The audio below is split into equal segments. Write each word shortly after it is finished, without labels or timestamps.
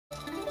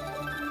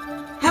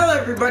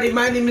everybody,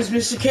 my name is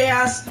Mr.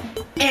 Chaos,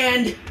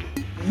 and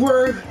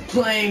we're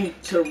playing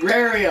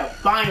Terraria,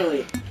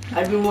 finally.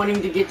 I've been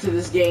wanting to get to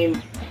this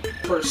game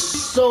for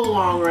so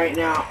long right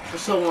now,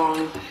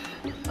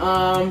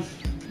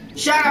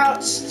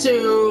 shoutouts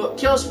to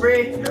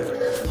Killspree.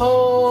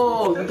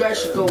 Oh, you guys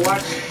should go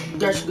watch, you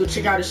guys should go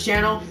check out his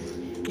channel.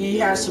 He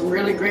has some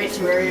really great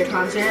Terraria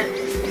content.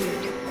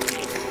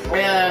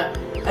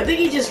 I think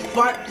he just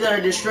fought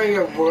the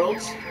Destroyer of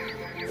Worlds.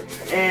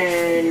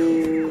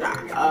 And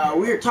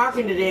we were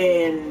talking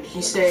today, and he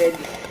said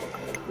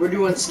we're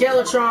doing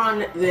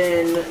Skeletron,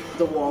 then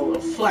the Wall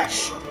of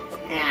Flesh.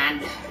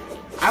 And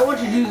I want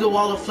to do the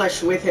Wall of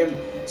Flesh with him,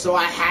 so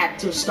I had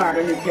to start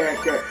a new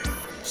character.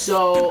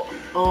 So,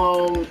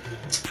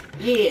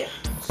 yeah.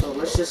 So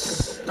let's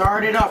just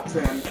start it up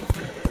then.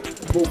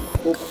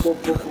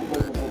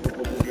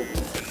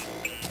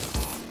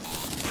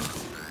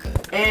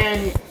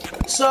 And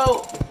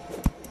so,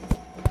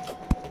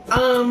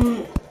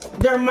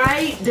 there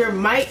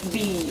might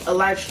be a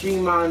live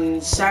stream on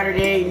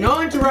Saturday.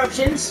 No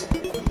interruptions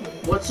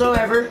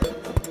whatsoever.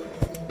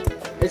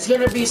 It's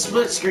gonna be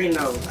split screen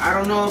though. I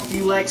don't know if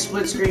you like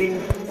split screen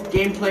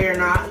gameplay or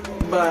not,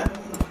 but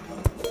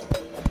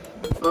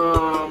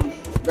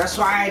that's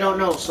why I don't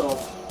know. So I'm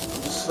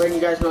just letting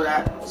you guys know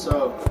that.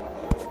 So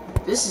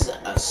this is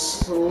a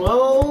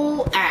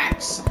slow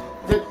axe.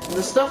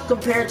 The stuff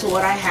compared to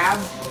what I have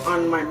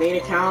on my main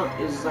account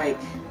is like,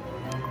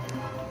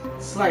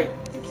 it's like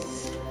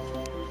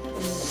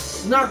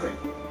nothing.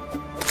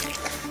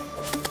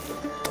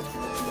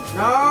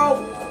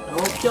 No!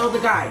 Don't kill the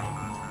guy.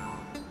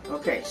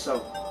 Okay,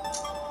 so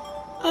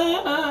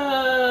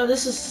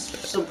this is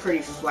some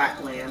pretty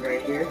flat land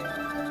right here.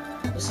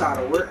 This ought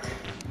to work.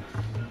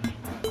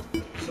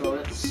 So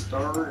let's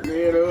start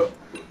it up.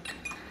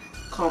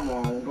 Come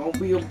on, don't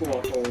be a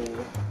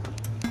butthole.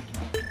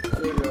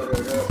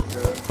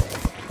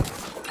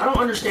 I don't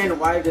understand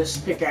why this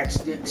pickaxe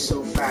digs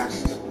so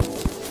fast.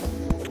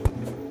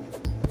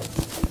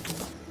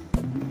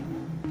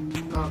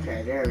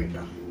 Okay, there we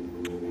go.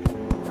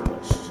 Now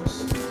let's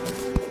just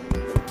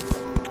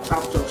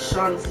chop those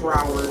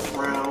sunflowers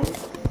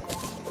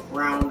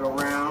round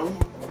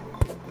around.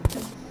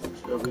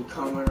 She'll be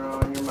coming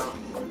on your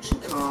mountain when she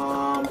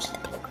comes.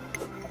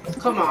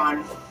 Come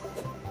on.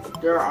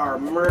 There are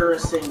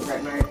murderous things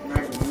that I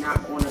do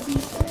not want to be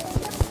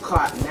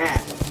caught in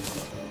that.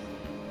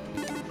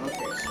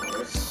 Okay, so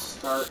let's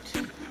start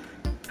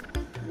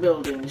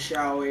building,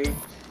 shall we?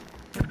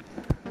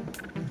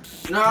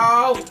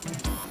 No!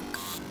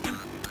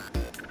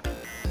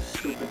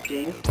 Stupid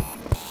thing.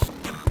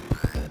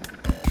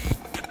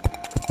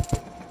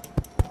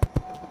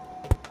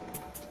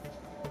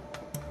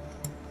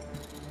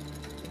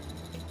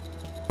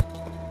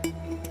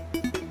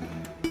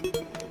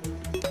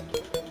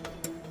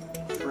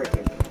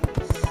 Frickin'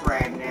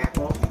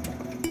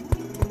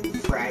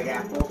 frag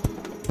apple.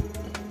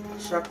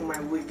 Suck my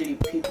wiggly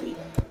pee-pee,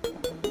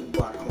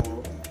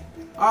 butthole.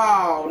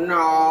 Oh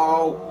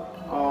no!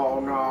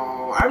 Oh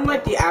no! I'm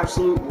like the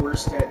absolute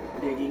worst at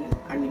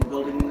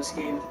building in this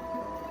game.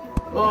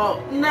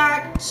 Well,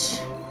 not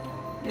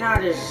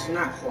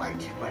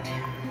quite, but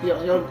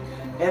he'll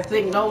that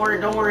thing. Don't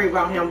worry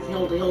about him.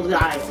 He'll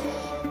die.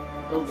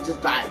 He'll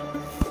just die.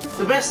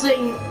 The best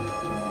thing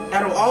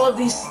out of all of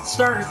these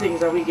starter things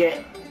that we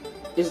get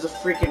is the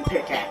freaking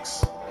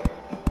pickaxe.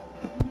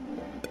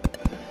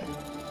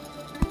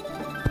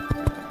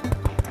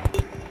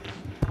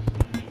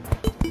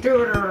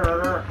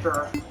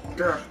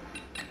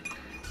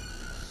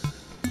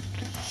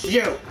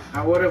 Shoot!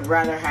 I would have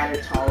rather had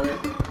it taller.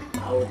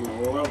 I would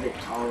love it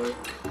taller,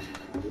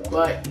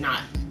 but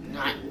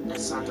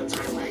that's not the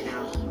time right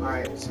now.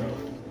 Alright, so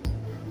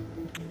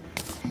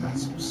got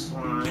some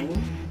slime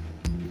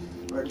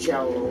or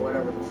gel or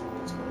whatever the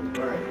fuck it's called.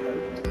 Alright.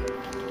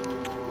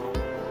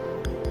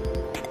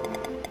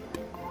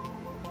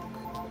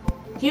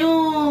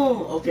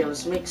 Okay,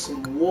 let's make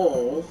some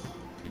wool.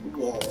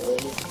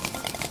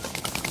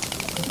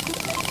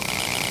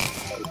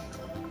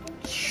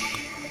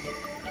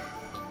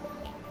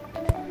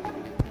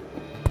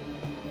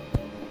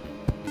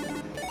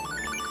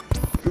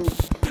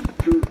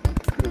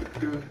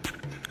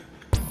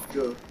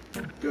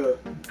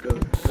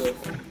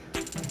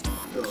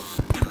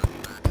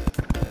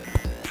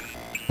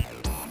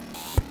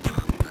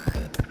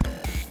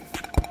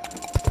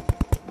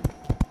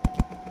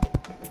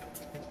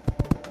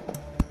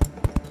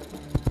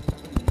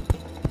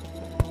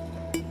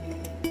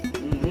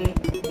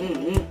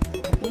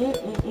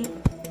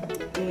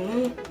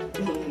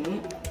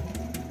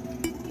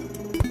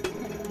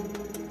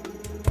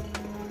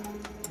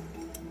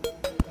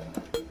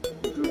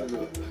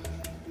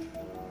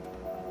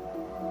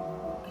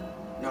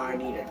 Now I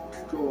need a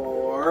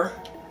door.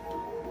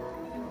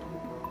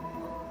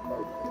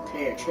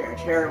 Okay, a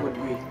chair would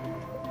be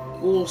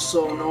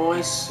also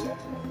nice.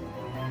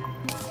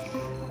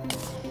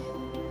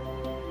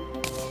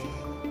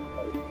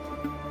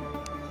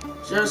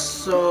 Just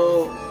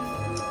so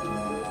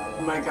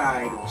my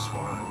guide will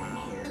spawn in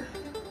here.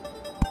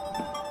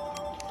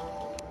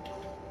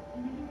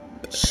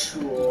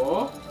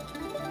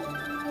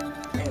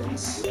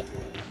 sounds.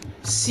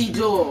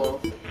 Sidor.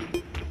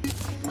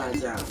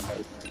 Mazam.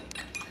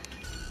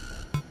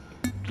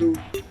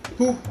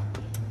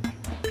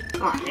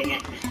 Oh, dang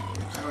it.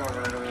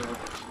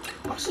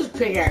 Watch this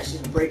pickaxe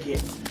just break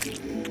it.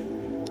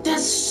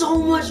 That's so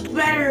much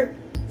better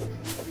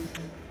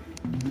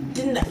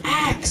than the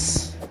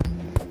axe.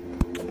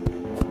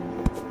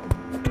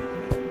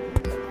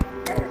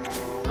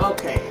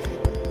 Okay.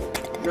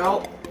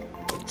 No.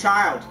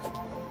 Child.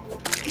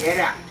 Get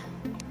out.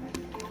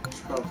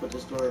 Just probably put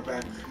this door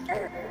back.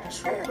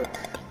 Just real quick.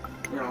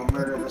 You know, I'll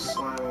murder the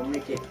slime. I'll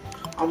make it.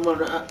 I'm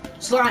gonna.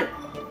 Slime!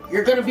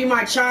 You're gonna be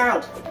my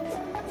child!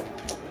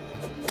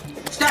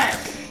 Stay!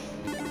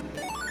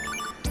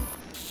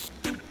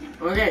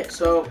 Okay,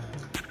 so.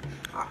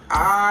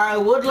 I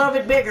would love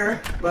it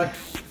bigger, but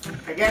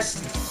I guess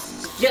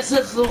that's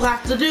what we'll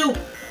have to do.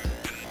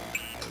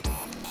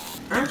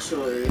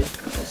 Actually,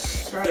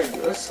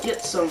 let's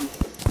get some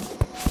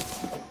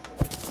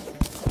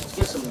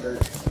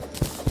dirt.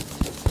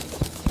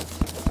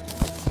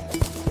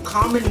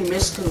 Common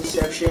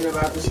misconception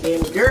about this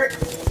game: dirt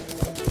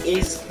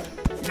is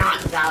not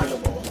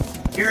valuable.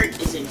 Dirt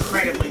is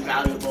incredibly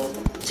valuable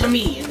to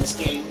me in this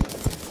game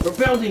for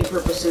building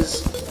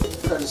purposes,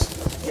 because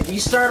if you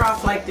start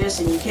off like this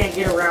and you can't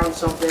get around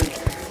something,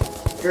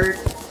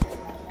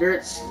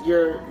 dirt's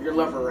your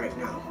lover right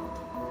now.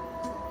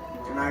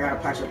 And I gotta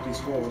patch up these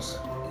holes,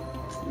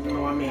 even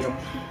though I made them.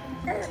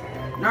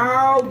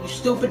 No, you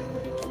stupid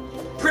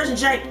prison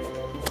shank!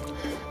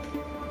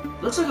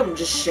 Looks like I'm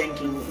just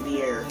shanking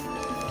the air.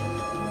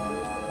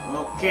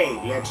 Okay,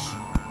 yes.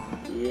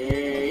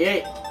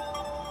 Yeah.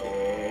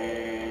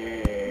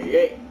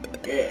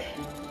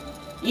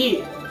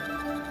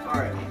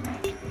 Alright.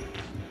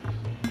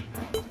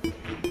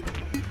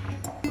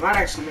 Might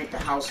actually make the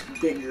house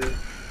bigger.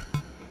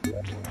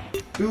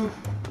 Poop.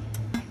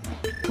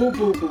 Poop,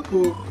 poop, poop,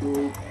 poop,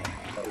 poop.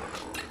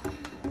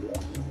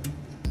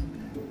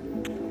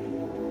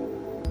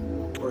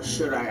 Or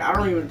should I? I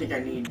don't even think I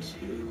need to.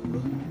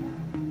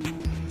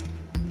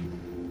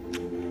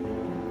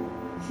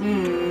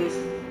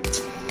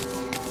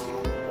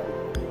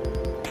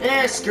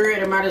 Yeah, screw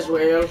it, I might as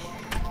well.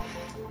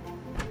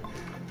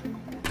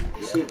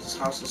 See if this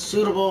house is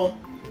suitable.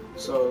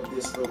 So,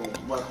 this little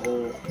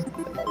butthole.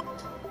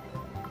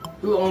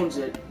 Who owns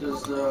it?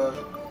 Does the...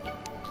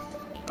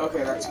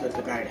 Okay, that's good.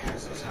 The guy that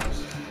has this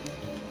house.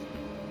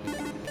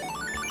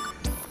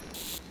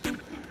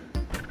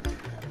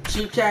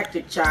 Cheap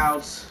tactic,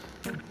 childs.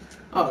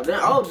 Oh,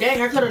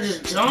 dang, I could have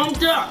just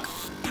jumped up.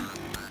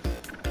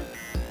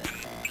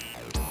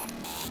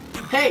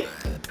 Hey,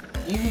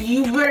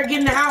 you better get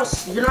in the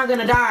house. You're not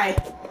gonna die.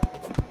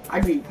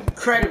 I'd be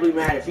incredibly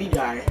mad if you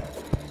die.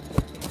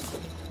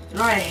 You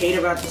know what I hate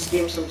about this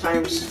game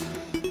sometimes?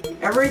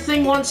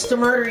 Everything wants to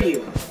murder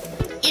you.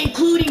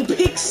 Including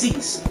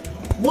pixies.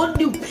 What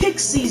do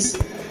pixies...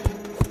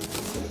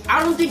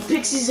 I don't think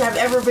pixies have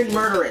ever been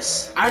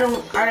murderous.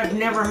 I've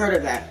never heard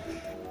of that.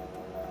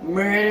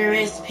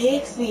 Murderous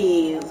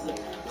pixies.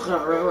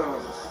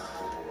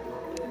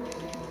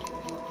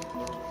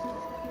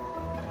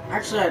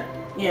 Actually,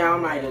 yeah, I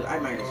might as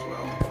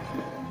well.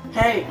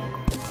 Hey,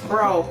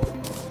 bro.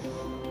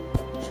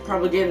 You should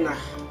probably get in the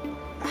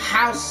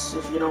house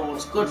if you know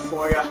what's good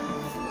for you.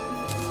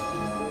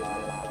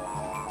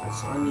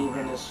 It's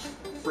uneven as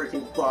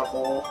freaking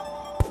butthole.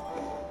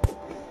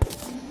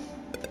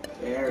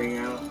 There we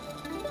go.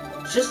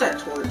 It's just that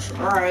torch.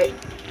 Alright.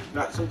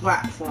 Got some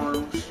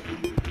platforms.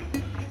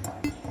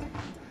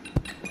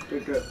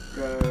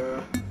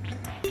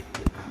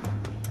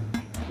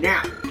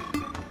 Now.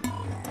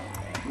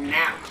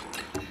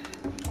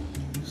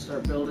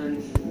 Start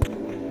building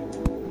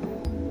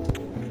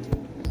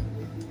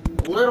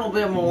a little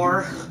bit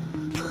more.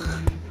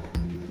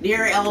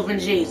 Dear Elvin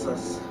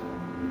Jesus.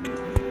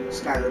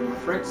 Skyrim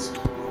reference.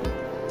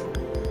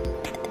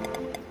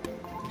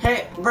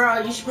 Hey, bro,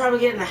 you should probably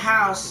get in the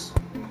house.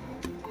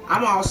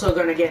 I'm also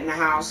gonna get in the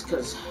house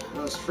because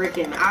those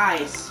freaking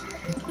eyes.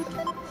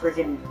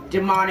 Freaking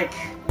demonic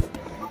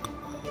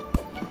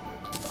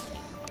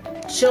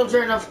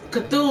children of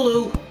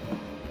Cthulhu.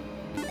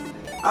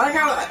 I like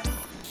how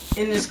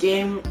in this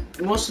game,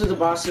 most of the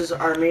bosses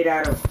are made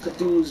out of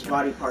Cthulhu's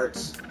body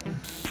parts.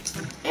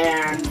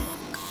 And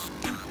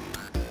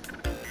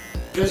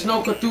there's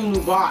no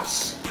Cthulhu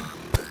boss.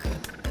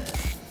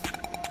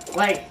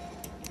 Like,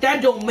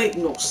 that don't make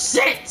no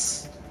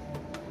sense.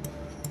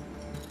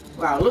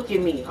 Wow, look at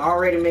me,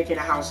 already making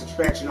a house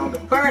expansion on the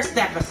first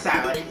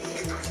episode.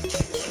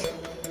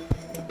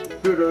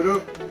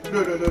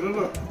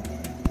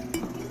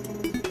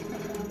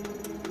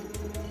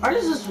 Why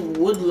does this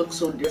wood look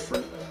so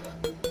different?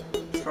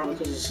 It's probably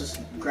because it's just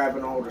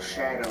grabbing all the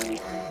shadow.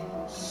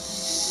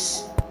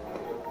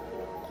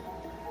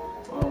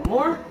 One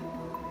more.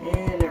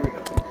 And there we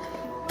go.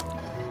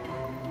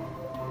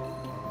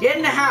 Get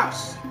in the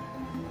house!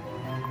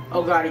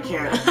 Oh god, he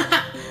can't.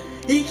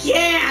 He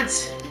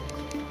can't!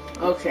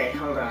 Okay,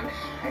 hold on.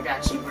 I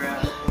got you,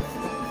 bro.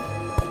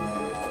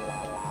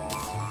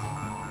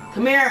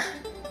 Come here!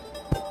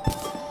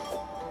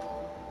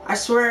 I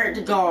swear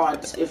to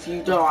God, if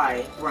you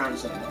die,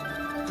 Branson.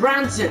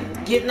 Branson!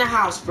 Get in the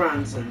house,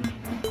 Branson.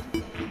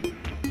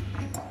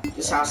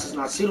 This house is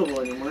not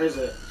suitable anymore, is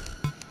it?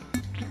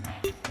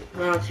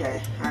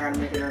 Okay, I gotta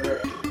make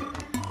another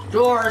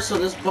door so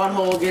this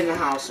butthole will get in the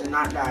house and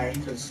not die,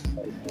 because...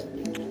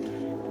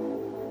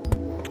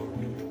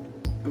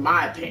 in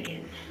my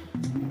opinion,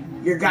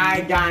 your guy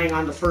dying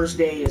on the first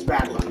day is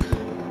bad luck.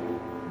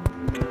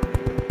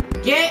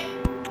 Get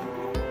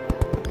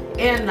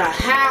in the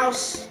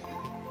house!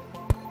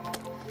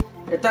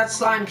 If that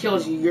slime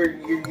kills you, you're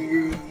get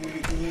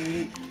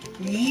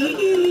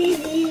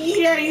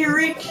out of here,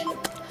 Rick!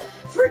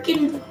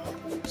 Freaking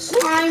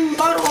slime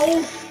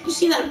butthole! You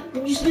see that?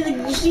 You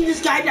see this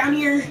guy down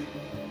here?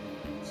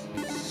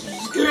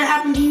 It's gonna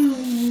happen to you.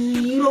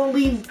 You don't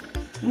leave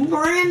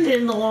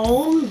Brandon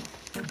alone.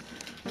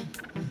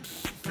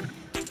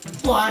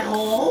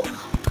 Butthole.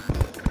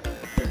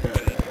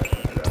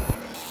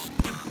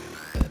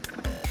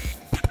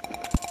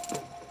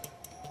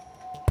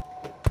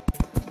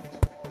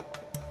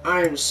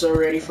 I am so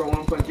ready for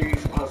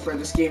 1.3 for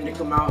this game to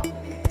come out.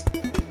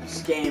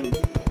 This game,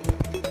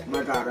 oh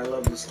my God, I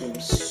love this game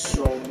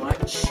so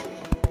much.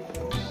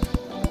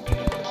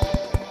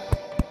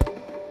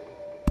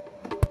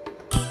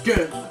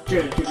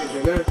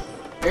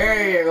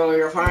 There you go,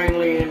 you're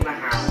finally in the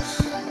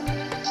house.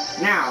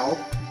 Now,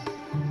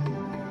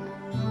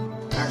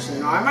 actually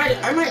no, I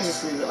might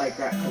just leave it like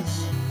that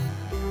because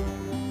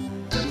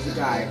he's a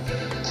guy.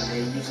 I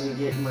usually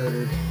get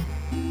murdered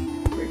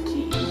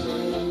pretty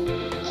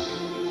easily.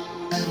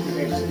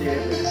 I just did it,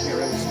 but you can't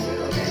really see it.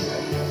 Okay.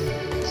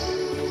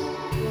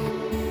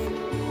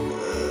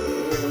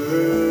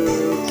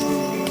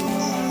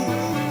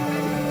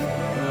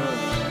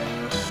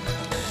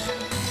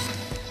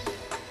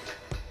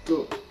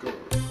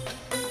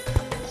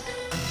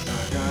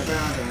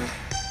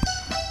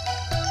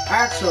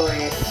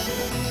 Actually,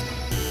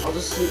 I'll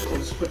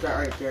just put that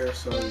right there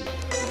so I know you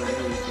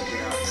can figure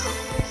it out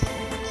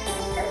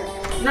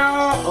now. No!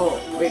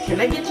 Oh, wait, can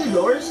I get through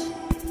doors?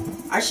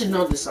 I should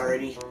know this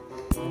already.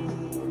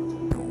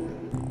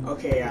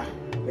 Okay, yeah,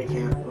 they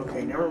can't.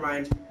 Okay, never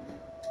mind.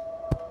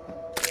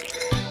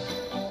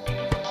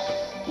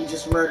 He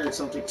just murdered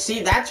something.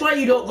 See, that's why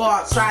you don't go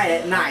outside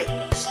at night,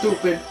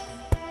 stupid.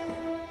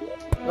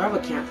 Do I have a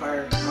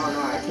campfire? Oh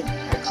no, I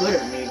could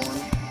have made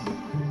one.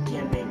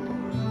 Can't make one.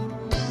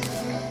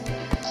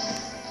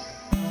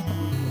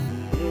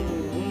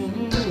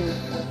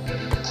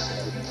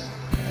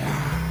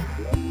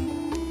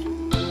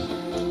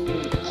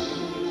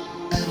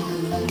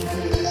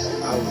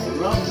 I would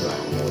love that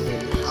more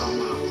than how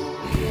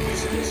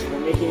if we're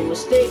making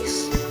mistakes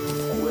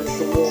with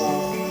the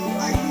wall.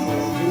 I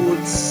know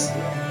woods.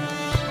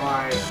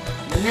 Alright,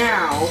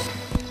 now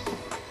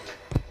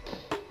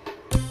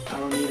I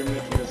don't need to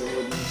make another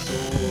wooden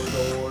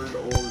sword.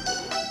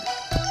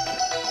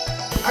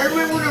 I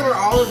remember whenever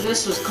all of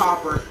this was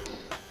copper.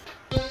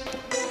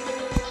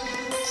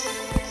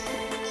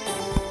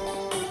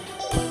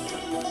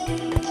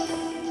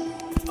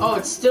 Oh,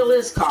 it still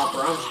is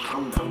copper.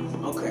 I'm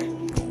okay.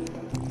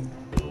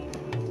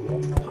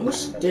 How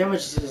much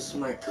damage does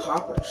my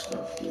copper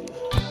stuff do?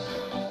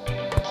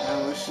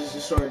 How much does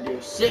the sword do?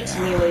 6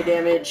 melee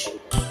damage.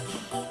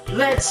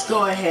 Let's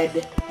go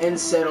ahead and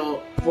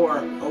settle for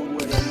a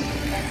wooden.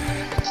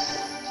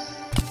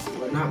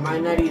 Would not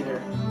mind that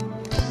either.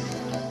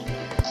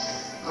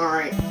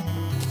 Alright.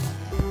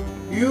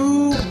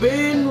 You've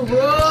been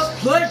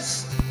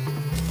replaced!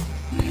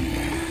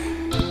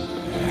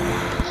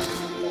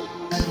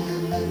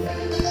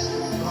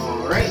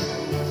 Alright.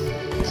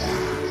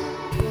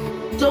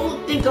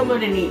 Don't think I'm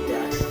gonna need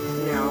that.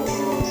 Now,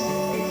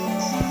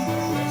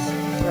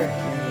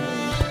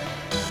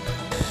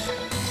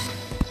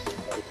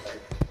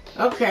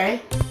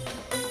 okay.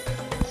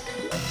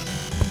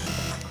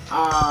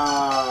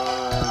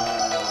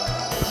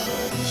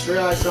 Just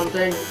realized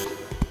something.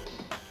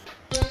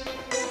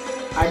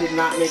 I did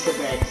not make a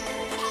bed.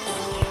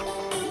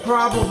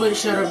 Probably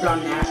should have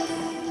done that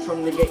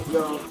from the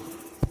get-go.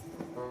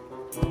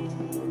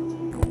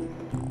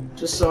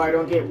 Just so I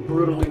don't get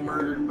brutally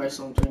murdered by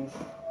something.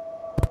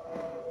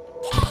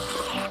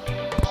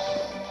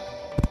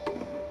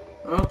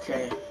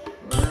 Okay.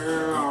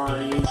 Where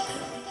are you?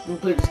 I'm gonna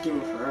play this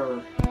game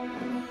forever.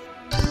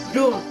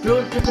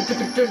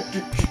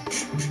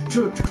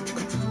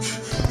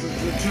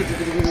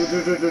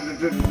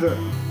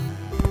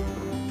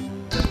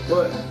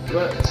 What?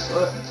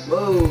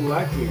 Whoa,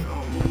 I can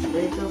almost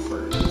make a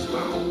first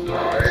round.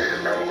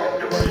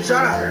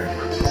 Shut up!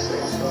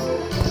 Okay, so...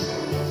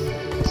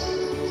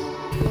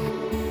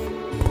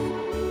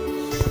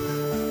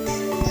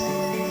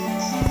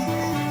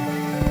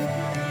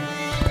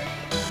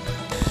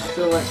 I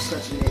feel like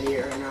such an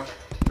idiot right now,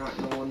 not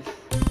knowing.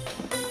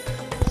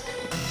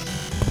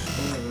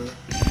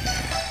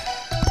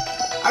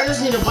 I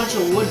just need a bunch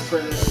of wood for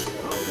this.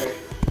 Okay.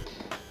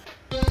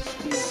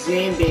 These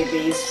Zane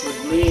babies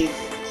would leave.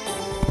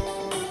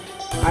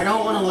 I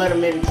don't want to let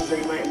them in because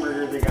they might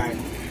murder the guy.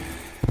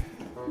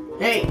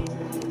 Hey!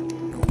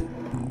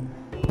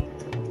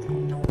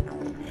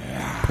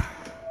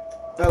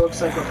 That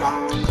looks like a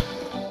bomb.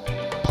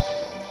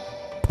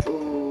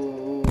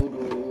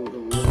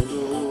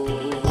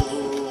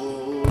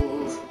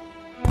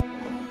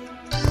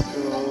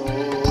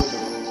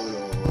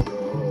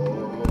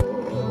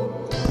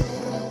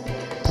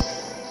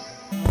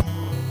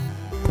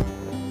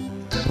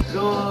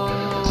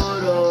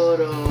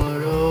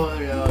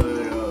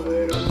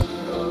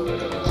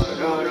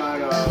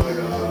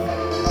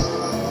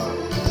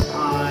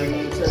 I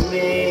need to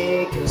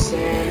make a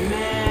sand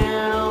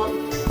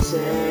melt,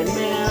 sand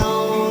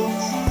melt,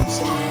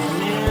 sand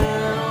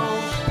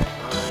melt.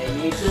 I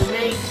need to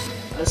make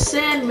a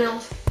sand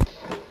melt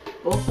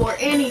before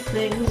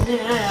anything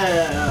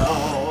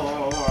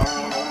else.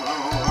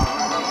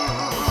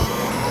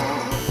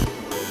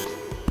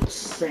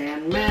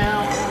 Sand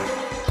melt.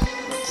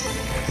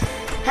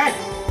 Hey,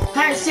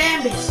 hey,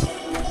 Sambies!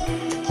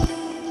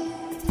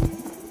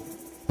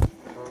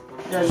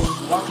 You guys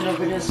just walking up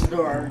against the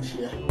door, aren't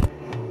you?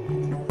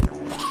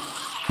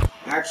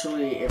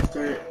 Actually, if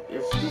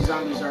these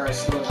zombies are as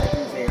slow as I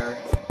think they are,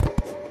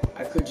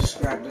 I could just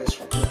grab this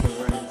real quick and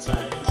run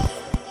inside.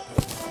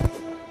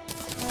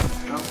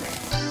 Okay.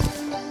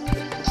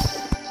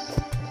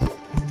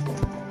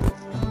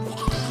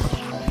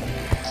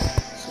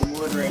 Some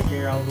wood right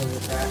there, I'll go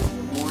with that in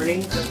the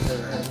morning, because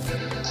there are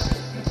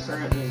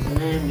currently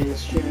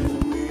zombies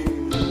shooting me.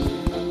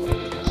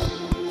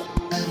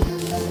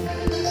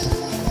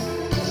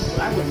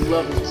 I would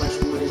love as much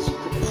wood as you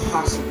could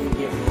possibly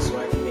give me so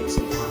I can make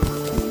some armor.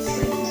 Please,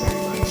 thank you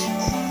very much.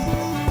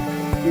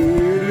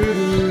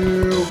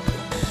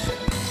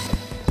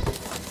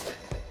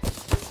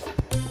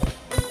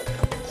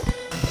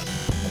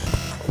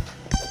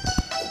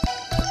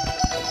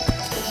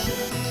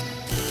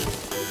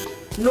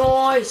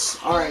 Nice!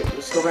 Alright,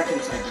 let's go back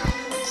inside now.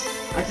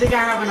 I think I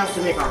have enough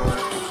to make armor.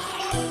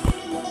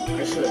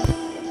 I should.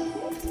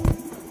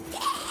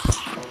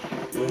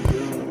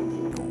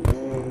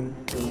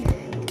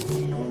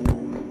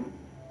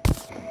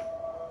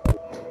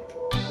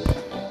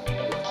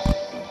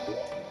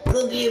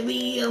 Look at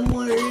me, I'm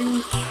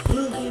wearing.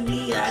 Look at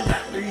me, I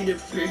got 3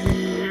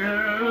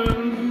 defense.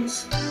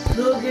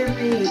 Look at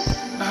me,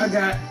 I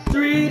got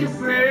 3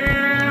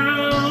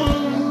 defense.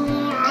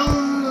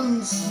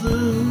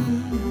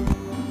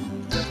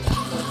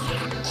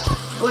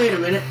 Wait a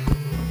minute.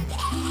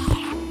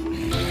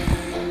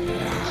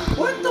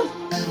 What the?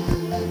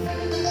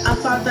 I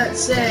thought that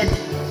said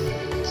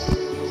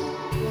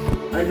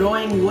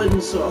annoying wooden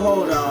sword.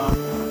 Hold up.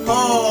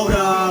 Hold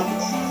up.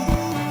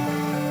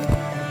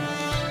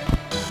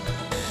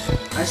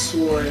 I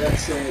swore that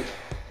said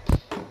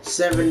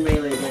 7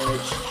 melee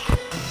damage.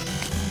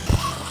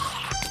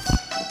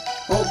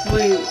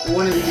 Hopefully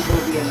one of these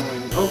will be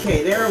annoying.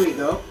 Okay, there we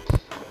go.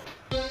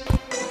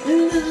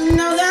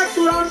 Now that's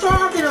what I'm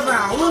talking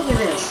about. Look at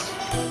this.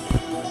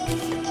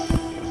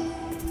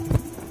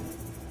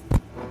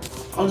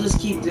 I'll just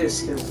keep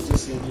this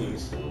just in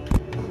case.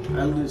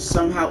 I lose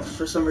somehow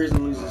for some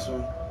reason lose this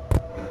one.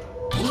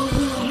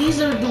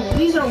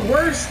 These are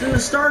worse than the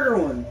starter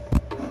one.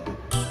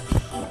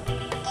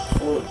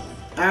 Well,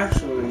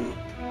 actually,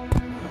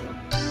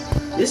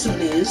 this one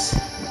is.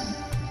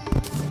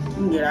 You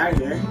can get out of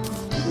here. You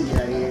can get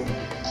out of here.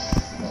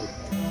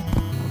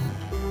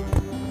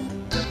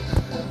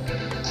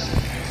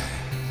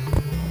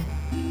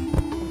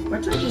 My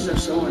touches are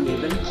so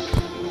uneven.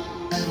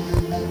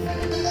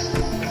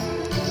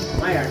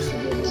 Might actually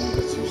be able to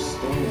get some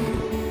stone.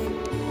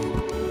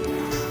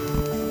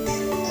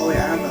 Oh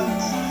yeah, I have a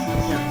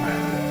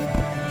campfire.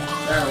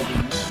 That'll be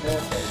useful.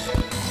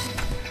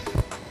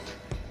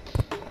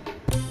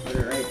 Put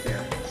it right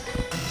there.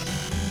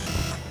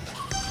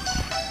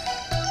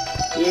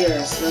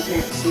 Yes, I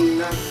can't see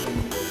nothing.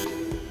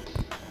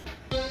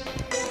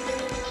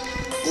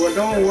 Well,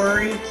 don't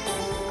worry.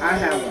 I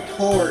have a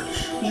torch.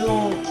 You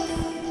won't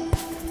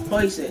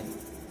place it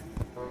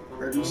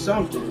or do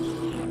something.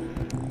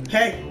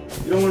 Hey,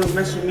 you don't want to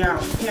mess with me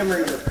out. Hammer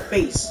in your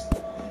face.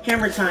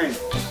 Hammer time.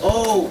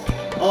 Oh,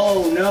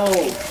 oh no.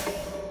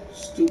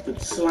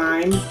 Stupid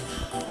slime.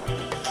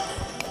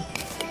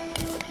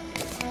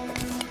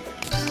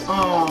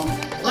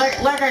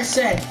 Like I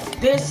said,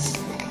 this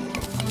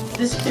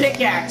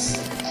pickaxe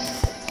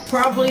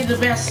probably the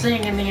best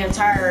thing in the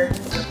entire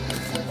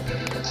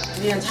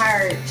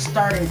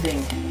starting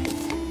thing.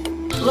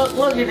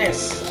 Look at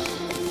this.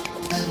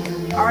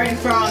 Already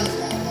found.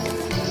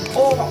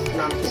 Oh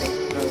no, I'm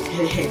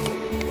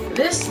kidding.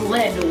 This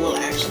lead will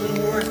actually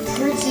work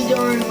pretty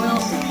darn well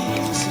for me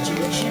in this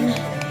situation.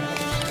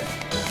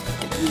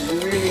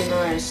 It's really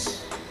nice.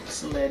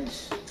 This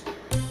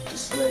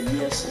lead,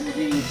 yes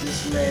indeed,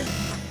 this lead.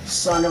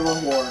 Son of a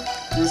whore.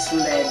 This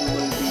lead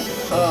will be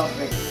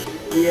perfect.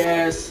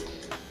 Yes.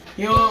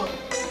 You're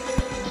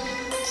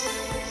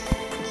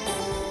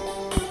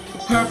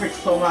perfect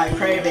for my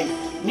craving.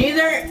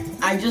 Neither,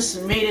 I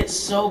just made it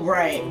so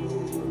bright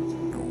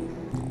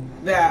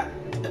that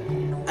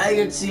I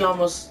could see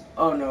almost.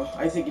 Oh no,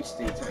 I think it's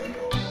daytime.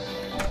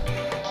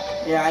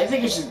 Yeah, I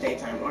think it's just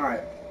daytime.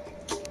 Alright.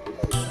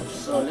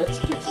 So let's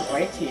get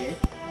right here.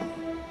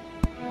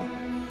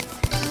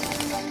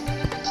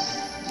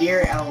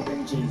 Dear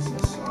Elvin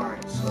Jesus.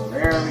 Alright, so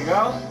there we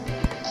go.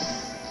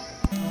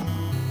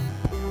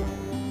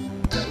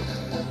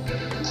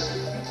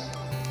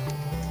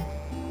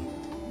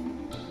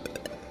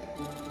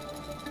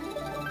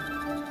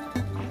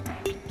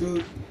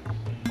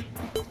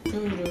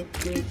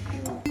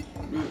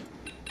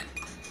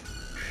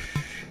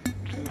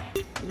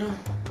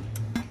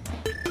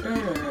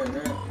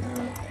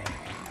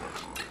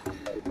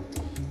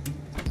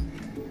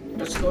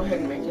 Let's go ahead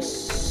and make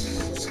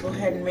let's go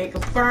ahead and make a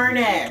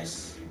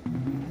furnace.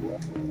 I'm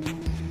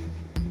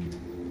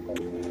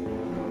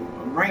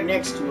right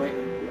next to it.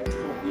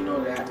 Hope you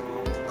know that.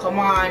 Come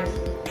on.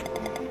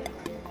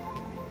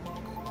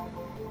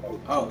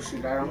 Oh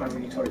shoot, I don't have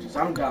any torches.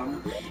 I'm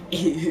dumb.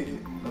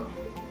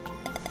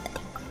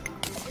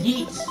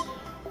 Yeet.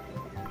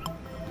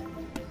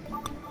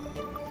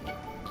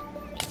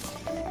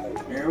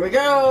 There we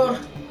go.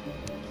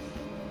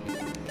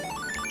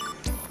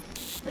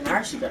 And I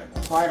actually got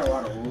quite a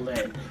lot of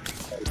lead.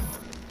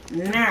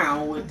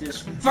 Now, with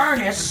this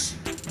furnace,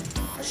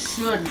 I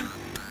should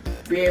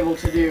be able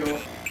to do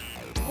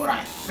what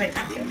I think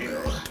I can do.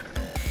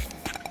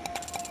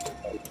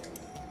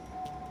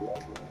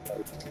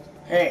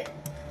 Hey,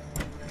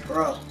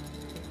 bro.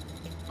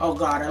 Oh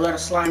god, I let a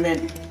slime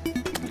in.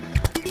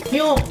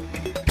 Heal!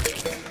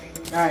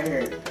 Get out of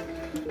here.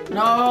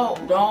 No,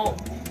 don't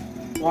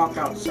walk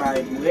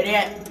outside, you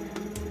idiot.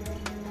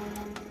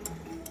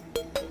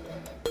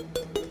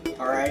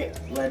 Alright,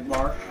 lead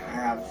bar. I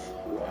have.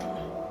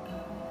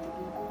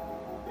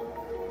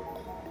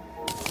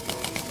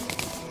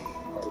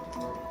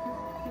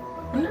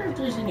 I wonder if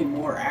there's any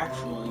more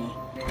actually.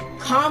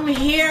 Come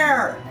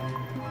here!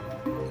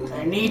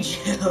 I need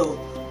you.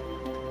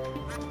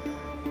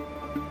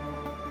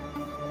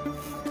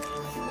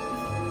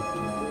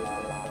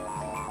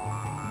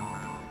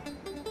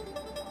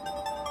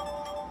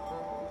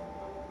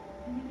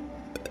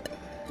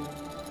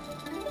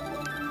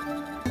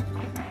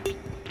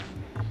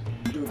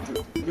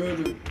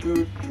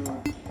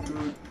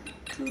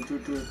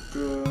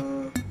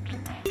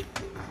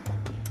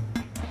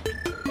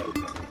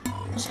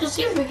 Let's go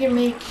see if we can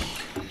make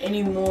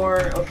any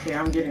more. Okay,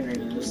 I'm getting rid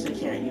of this. They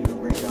can't even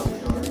break out the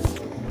door.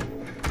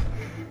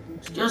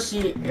 Let's go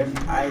see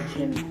if I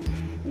can.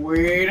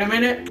 Wait a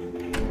minute.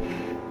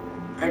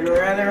 I'd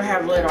rather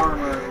have lead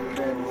armor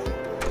than.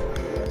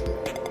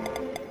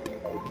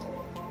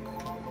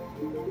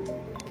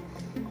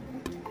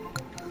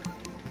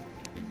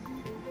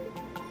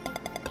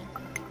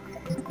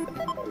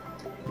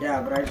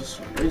 Yeah, but it just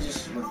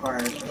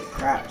requires a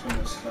crap ton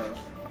of stuff.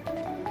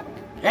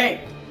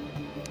 Hey!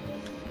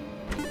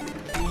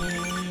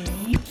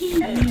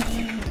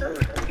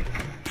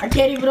 I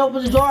can't even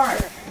open the door!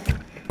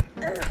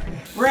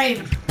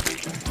 Rape!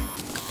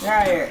 Get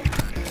out of here!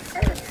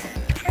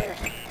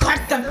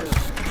 Cut the...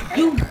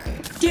 You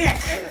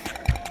dick!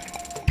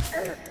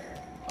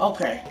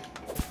 Okay.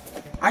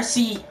 I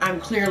see I'm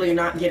clearly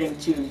not getting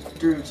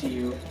through to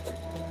you.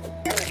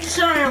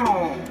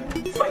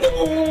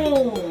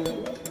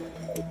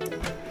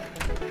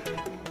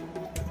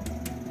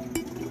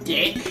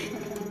 Dick.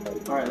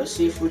 Alright, let's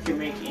see if we can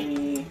make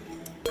any...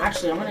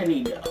 Actually, I'm gonna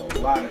need a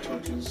lot of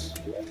torches.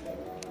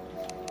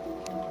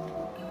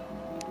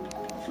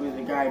 Hopefully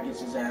the guy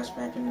gets his ass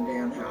back in the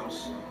damn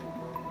house.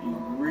 Be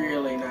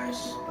really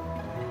nice.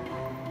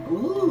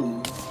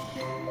 Ooh.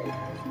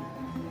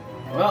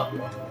 Well,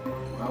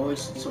 I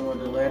wasted some of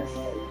the lead.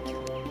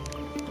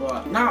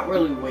 Well, not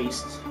really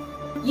waste.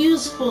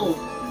 Useful!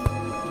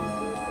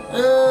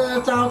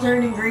 It's all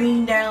turning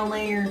green down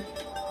there.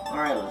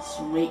 Alright, let's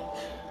make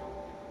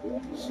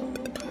some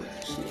torches.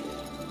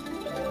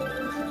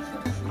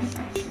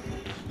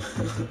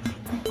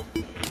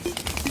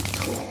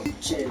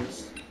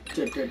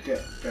 Torches.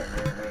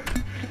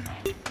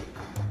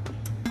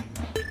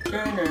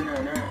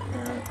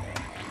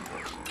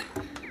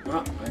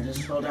 Oh, I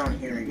just fell down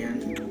here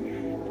again.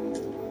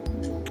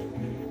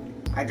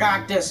 I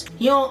got this.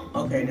 Heal.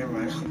 Okay, never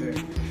mind. I'm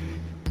good.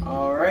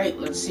 Alright,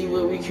 let's see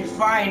what we can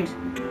find.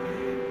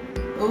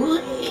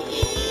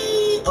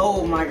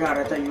 Oh my god,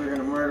 I thought you were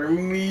gonna murder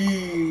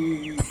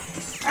me.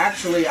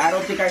 Actually, I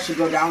don't think I should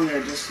go down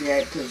there just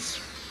yet, because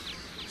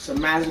there's some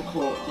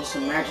magical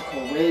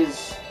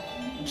whiz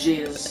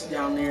jizz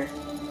down there.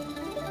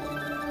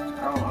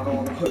 I don't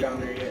want to go down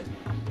there yet.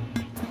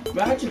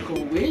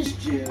 Magical whiz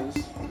jizz.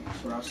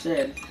 That's what I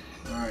said.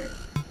 Alright.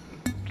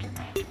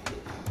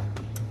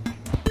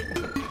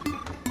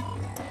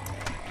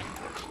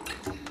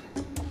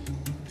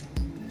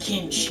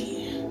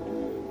 Kimchi.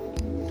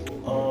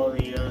 All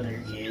the other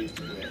kids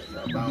with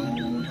the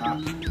bone top.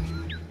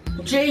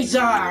 Jesus!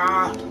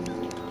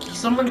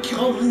 Someone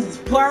killed these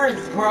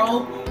birds,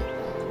 bro!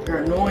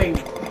 You're annoying.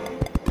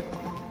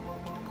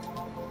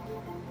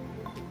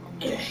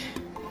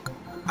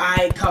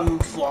 I come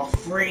for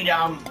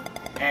freedom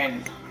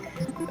and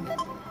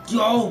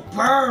go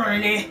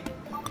burn it.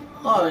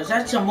 Oh, is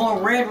that some more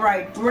red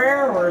right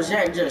there, or is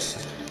that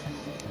just...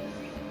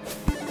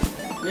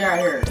 Yeah,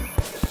 here.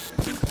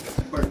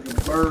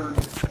 Bird.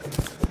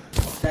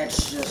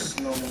 That's just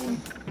normal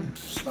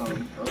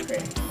stone.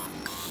 Okay.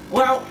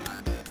 Well,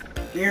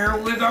 here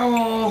we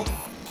go.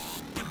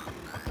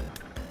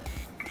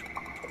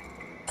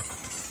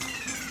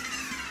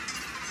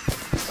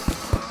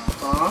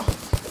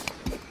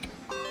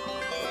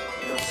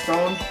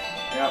 Stone?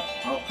 Yep,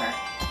 okay.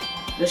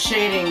 The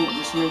shading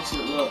just makes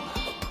it look...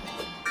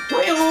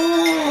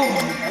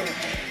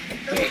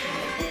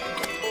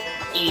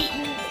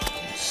 Eating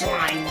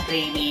slime,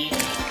 baby.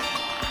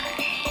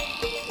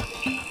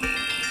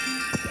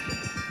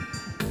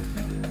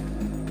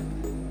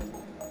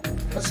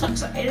 What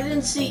sucks, I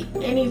didn't see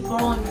any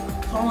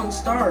fallen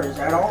stars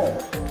at all.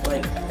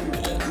 Like,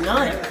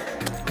 none.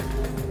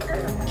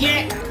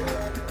 Get!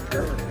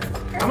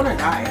 I'm gonna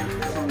die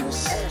from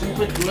this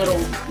stupid little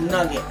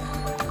nugget.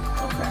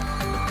 Okay.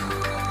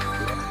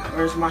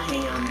 Where's my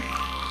ham?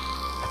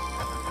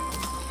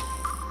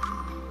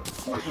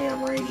 My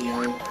ham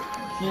radio.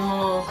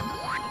 No.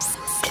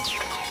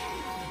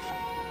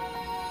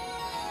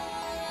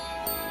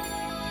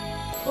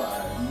 But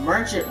a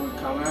merchant would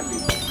come, that'd be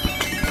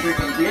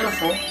freaking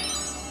beautiful.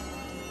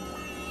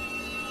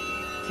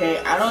 Okay,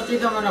 I don't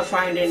think I'm gonna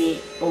find any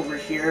over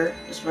here,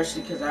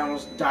 especially because I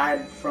almost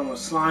died from a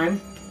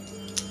slime.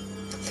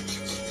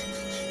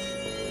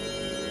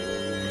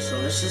 So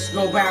let's just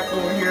go back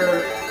over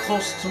here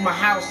close to my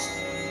house.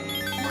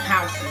 My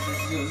house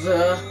is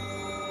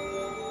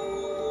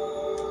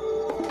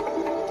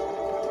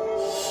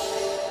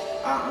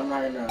I'm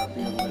not gonna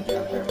be able to get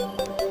up there.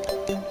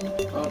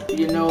 Oh,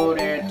 you know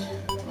that.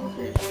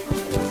 Okay.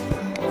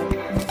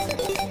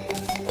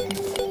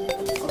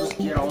 I'll just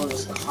get all of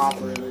this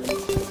copper then.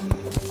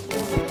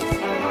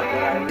 Not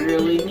that I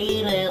really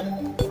need it.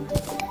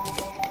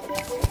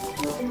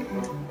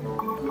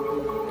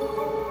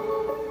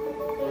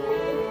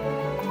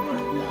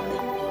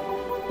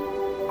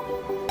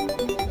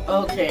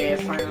 Okay,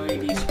 finally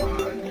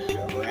despawned.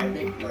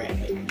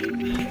 Rabbit, give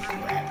me a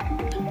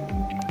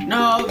rabbit.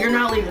 No, you're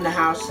not leaving the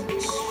house.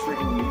 It's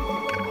freaking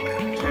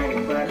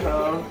tiny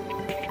butthole.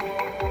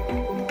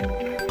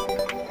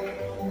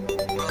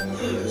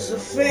 There's a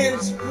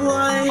fence,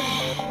 boy.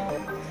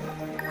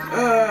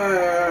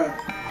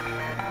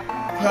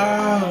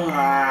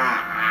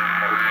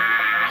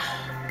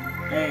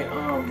 Hey,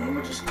 I'm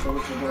gonna just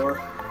close the door.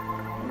 I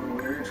don't know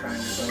where you're trying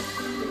to go.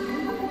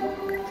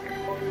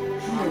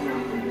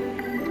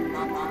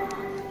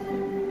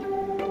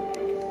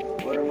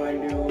 What am I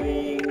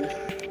doing?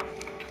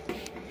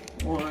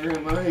 What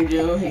am I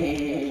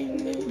doing?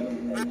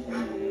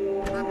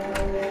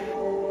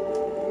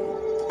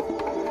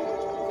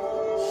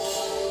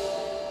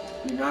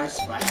 Be nice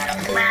if I had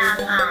a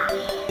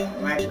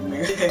magic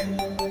mirror.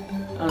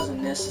 That was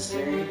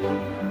unnecessary.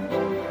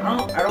 I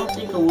don't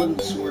think a wooden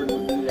sword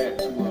would do that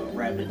to a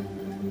rabbit.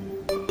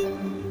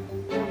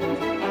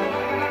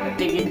 I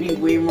think it'd be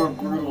way more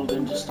brutal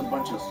than just a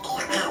bunch of...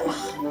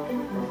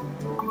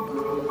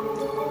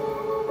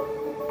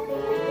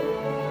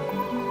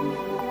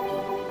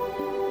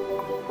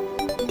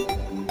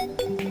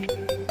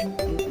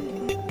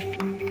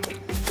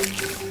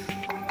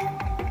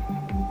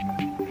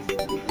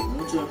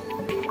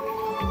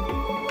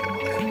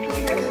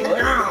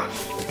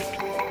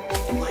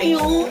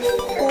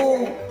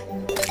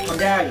 Oh,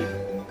 daddy.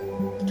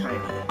 Tiny.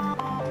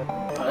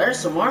 Oh, there's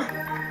some more.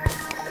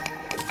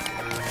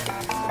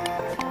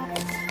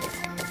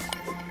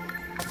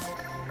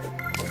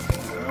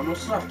 I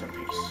almost left a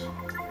piece.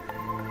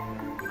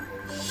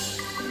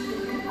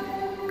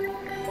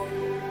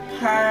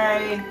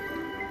 Hi.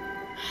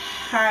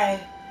 Hi.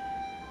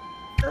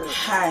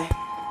 Hi.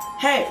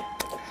 Hey!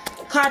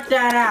 Cut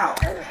that out!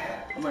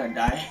 I'm gonna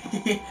die.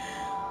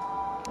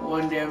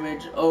 1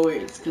 damage. Oh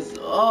wait, it's because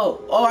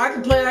oh I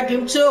can play that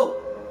game too.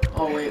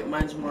 Oh wait,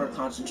 mine's more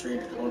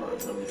concentrated. Hold on,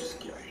 let me just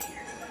get right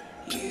here.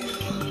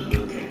 Yeah,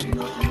 you can't do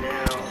nothing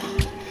now.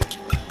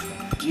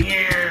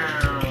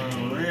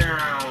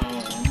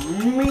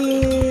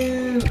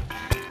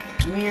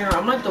 Yeah,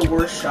 I'm like the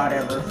worst shot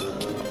ever.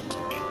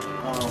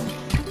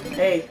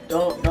 Hey,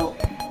 don't. Oh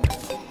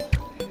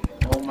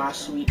my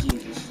sweet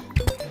Jesus.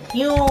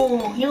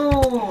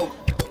 You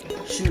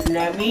shooting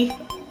at me.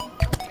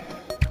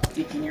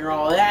 Thinking you're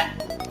all that.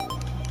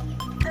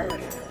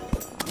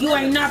 You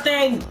ain't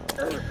nothing!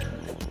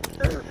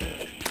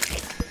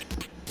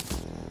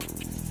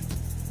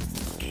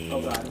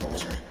 Oh god,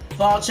 vulture.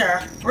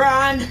 Vulture,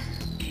 run!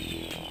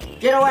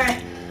 Get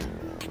away!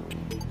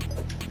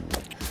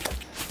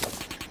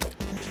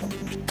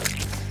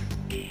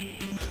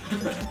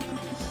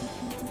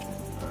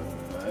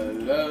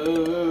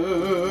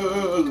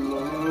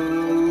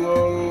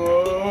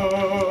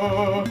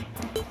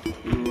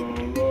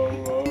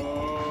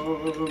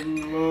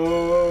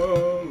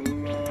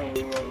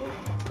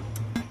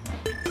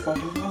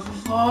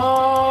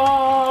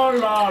 Oh,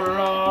 la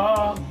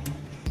la,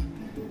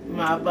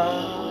 my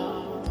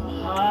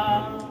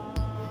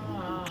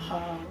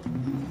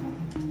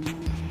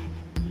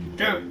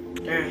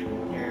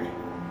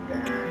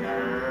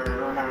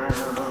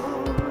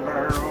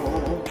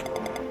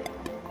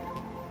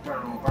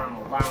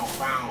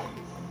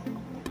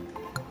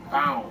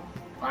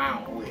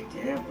Wow, we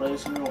can't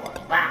place in the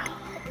water. Wow.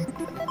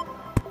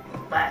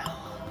 Wow.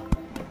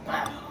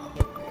 Wow.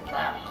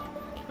 Wow.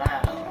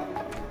 Wow.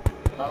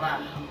 Wow.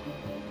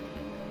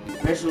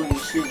 Eventually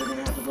these trees are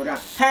gonna have to go down.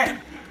 Hey!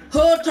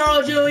 Who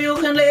told you you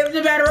can leave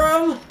the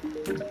bedroom?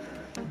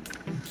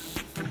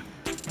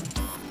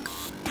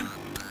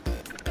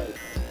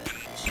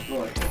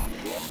 Destroy.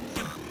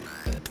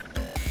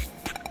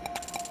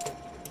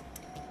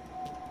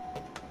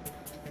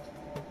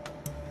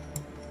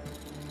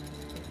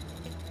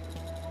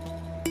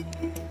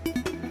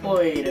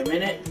 Wait a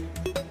minute.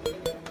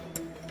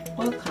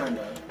 What kind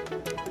of?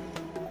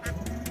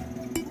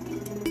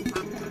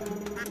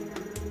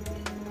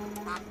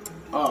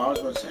 Oh, I was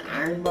supposed to say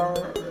iron bar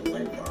or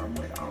lead bar. I'm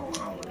like, I don't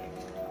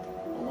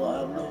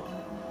know.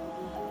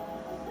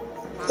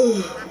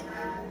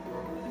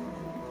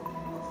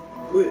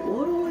 Wait,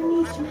 what do I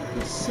need to make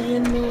the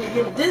sandman?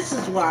 Yeah, this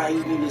is why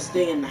you need to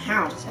stay in the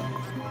house.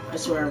 I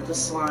swear, with the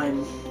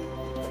slime.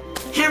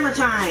 Hammer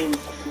time!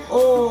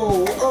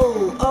 Oh,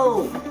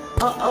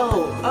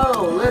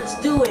 let's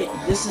do it!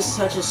 This is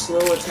such a slow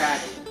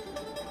attack.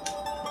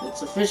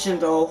 It's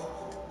efficient though.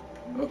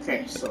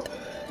 Okay, so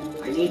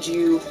I need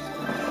you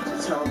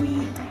to tell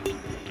me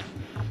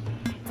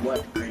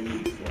what I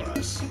need for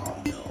us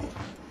all know.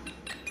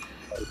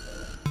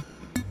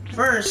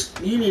 First,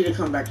 you need to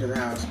come back to the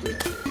house,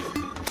 dude.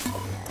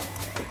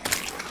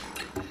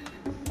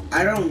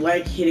 I don't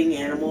like hitting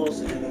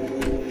animals and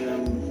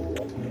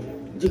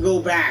to go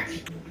back,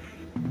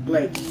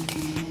 like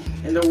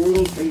in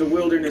the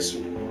wilderness,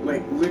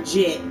 like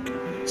legit.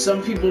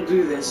 Some people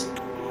do this.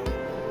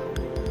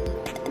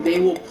 They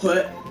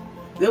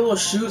will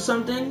shoot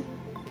something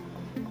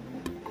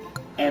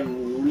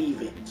and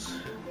leave it.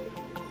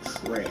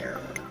 Prayer.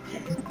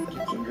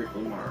 Kendrick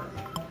Lamar.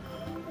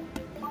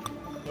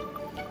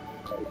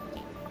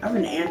 I have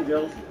an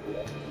anvil.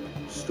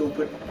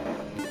 Stupid.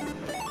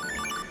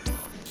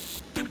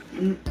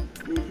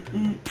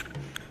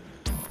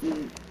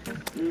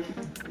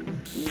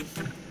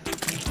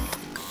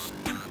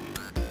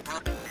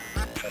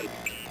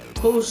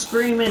 Who's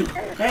screaming?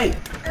 Hey!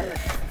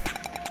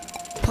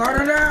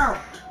 Cut it out!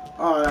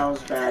 Oh, that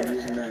was bad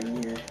using that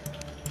in here.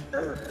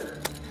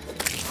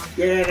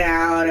 Get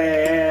out of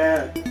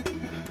here!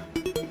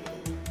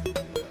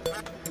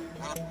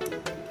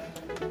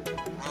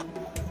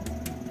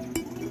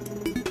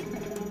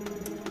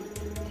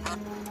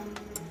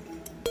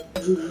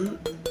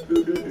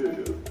 What are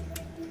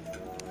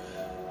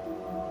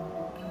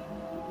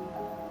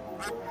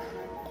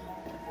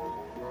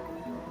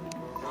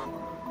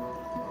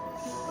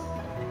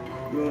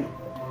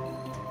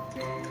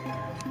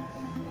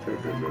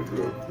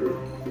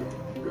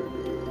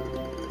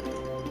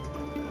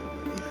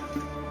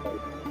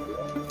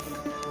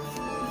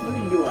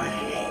you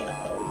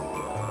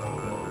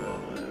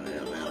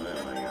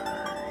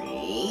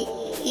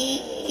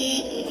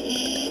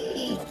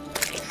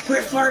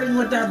Quit flirting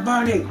with that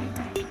bunny!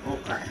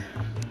 Okay.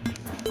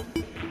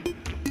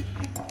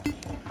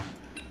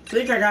 I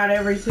think I got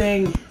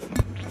everything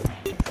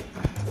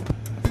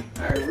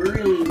I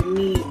really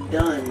need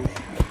done.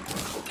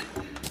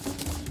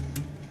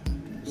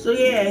 So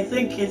yeah, I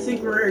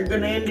think we're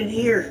gonna end it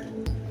here.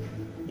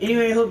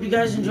 Anyway, I hope you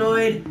guys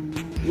enjoyed.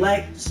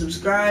 Like,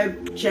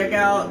 subscribe, check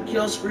out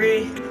Kill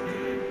Spree's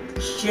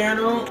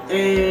channel,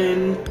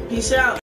 and peace out.